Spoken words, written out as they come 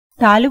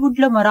టాలీవుడ్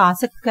లో మరో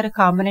ఆసక్తికర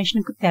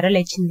కాంబినేషన్ కు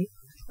తెరలేచింది.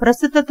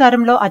 ప్రస్తుత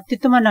తరంలో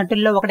అత్యుత్తమ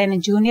నటుల్లో ఒకడైన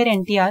జూనియర్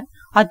ఎన్టీఆర్,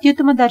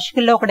 అత్యుత్తమ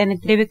దర్శకుల్లో ఒకడైన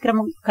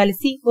త్రివిక్రమ్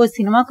కలిసి ఓ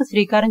సినిమాకు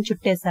శ్రీకారం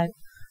చుట్టేశారు.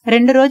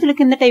 2 రోజుల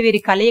కిందట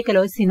వీరి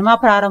కలయికలో సినిమా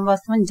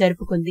ప్రారంభోత్సవం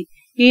జరుపుకుంది.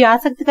 ఈ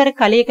ఆసక్తికర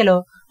కలయికలో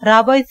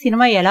రాబోయే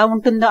సినిమా ఎలా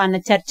ఉంటుందో అన్న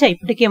చర్చ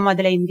ఇప్పటికే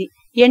మొదలైంది.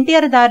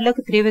 ఎన్టీఆర్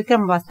దారిలోకి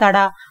త్రివిక్రమ్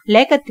వస్తాడా,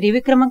 లేక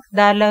త్రివిక్రమ్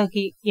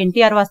దారిలోకి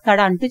ఎన్టీఆర్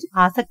వస్తాడా అంటూ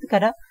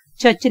ఆసక్తికర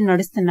చర్చలు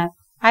నడుస్తున్నాయి.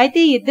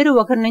 అయితే ఇద్దరు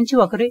ఒకరి నుంచి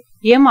ఒకరు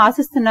ఏం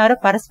ఆశిస్తున్నారో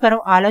పరస్పరం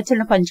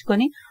ఆలోచనలు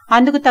పంచుకొని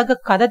అందుకు తగ్గ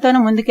కథతోనే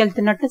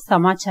ముందుకెళ్తున్నట్లు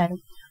సమాచారం.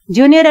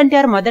 జూనియర్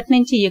ఎన్టీఆర్ మొదటి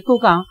నుంచి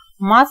ఎక్కువగా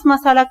మాస్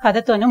మసాలా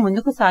కథతోనే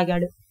ముందుకు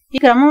సాగాడు.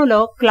 ఈ క్రమంలో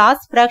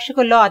క్లాస్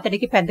ప్రేక్షకుల్లో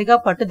అతడికి పెద్దగా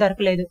పట్టు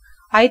దొరకలేదు.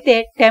 అయితే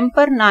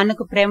టెంపర్,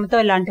 నాన్నకు ప్రేమతో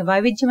లాంటి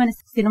వైవిధ్యమైన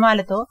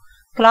సినిమాలతో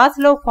క్లాస్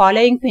లో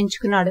ఫాలోయింగ్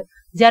పెంచుకున్నాడు.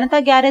 జనతా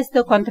గ్యారేజ్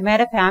తో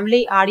కొంతమేర ఫ్యామిలీ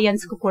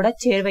ఆడియన్స్ కు కూడా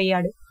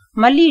చేరువయ్యాడు.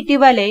 మళ్లీ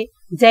ఇటీవలే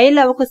జైల్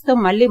అవకుస్తో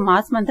మళ్లీ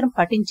మాస్ మంత్రం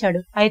పఠించాడు.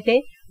 అయితే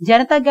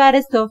జనతా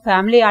గ్యారేజ్ తో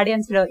ఫ్యామిలీ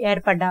ఆడియన్స్ లో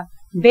ఏర్పడ్డ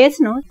బేస్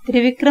ను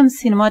త్రివిక్రమ్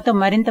సినిమాతో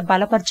మరింత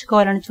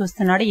బలపరుచుకోవాలని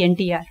చూస్తున్నాడు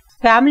ఎన్టీఆర్.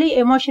 ఫ్యామిలీ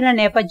ఎమోషన్ల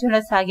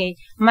నేపథ్యంలో సాగే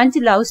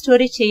మంచి లవ్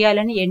స్టోరీ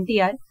చేయాలని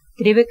ఎన్టీఆర్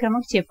త్రివిక్రమ్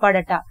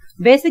చెప్పాడట.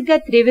 బేసిక్ గా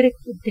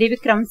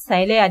త్రివిక్రమ్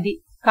శైలే అది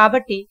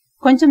కాబట్టి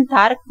కొంచెం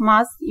తారక్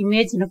మాస్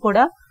ఇమేజ్ ను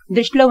కూడా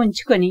దృష్టిలో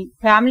ఉంచుకొని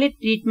ఫ్యామిలీ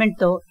ట్రీట్మెంట్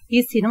తో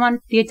ఈ సినిమాను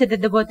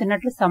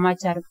తీర్చిదిద్దబోతున్నట్లు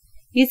సమాచారం.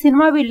 ఈ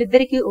సినిమా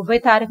వీళ్ళిద్దరికీ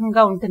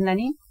ఉభయతారకంగా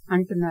ఉంటుందని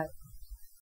అంటున్నారు.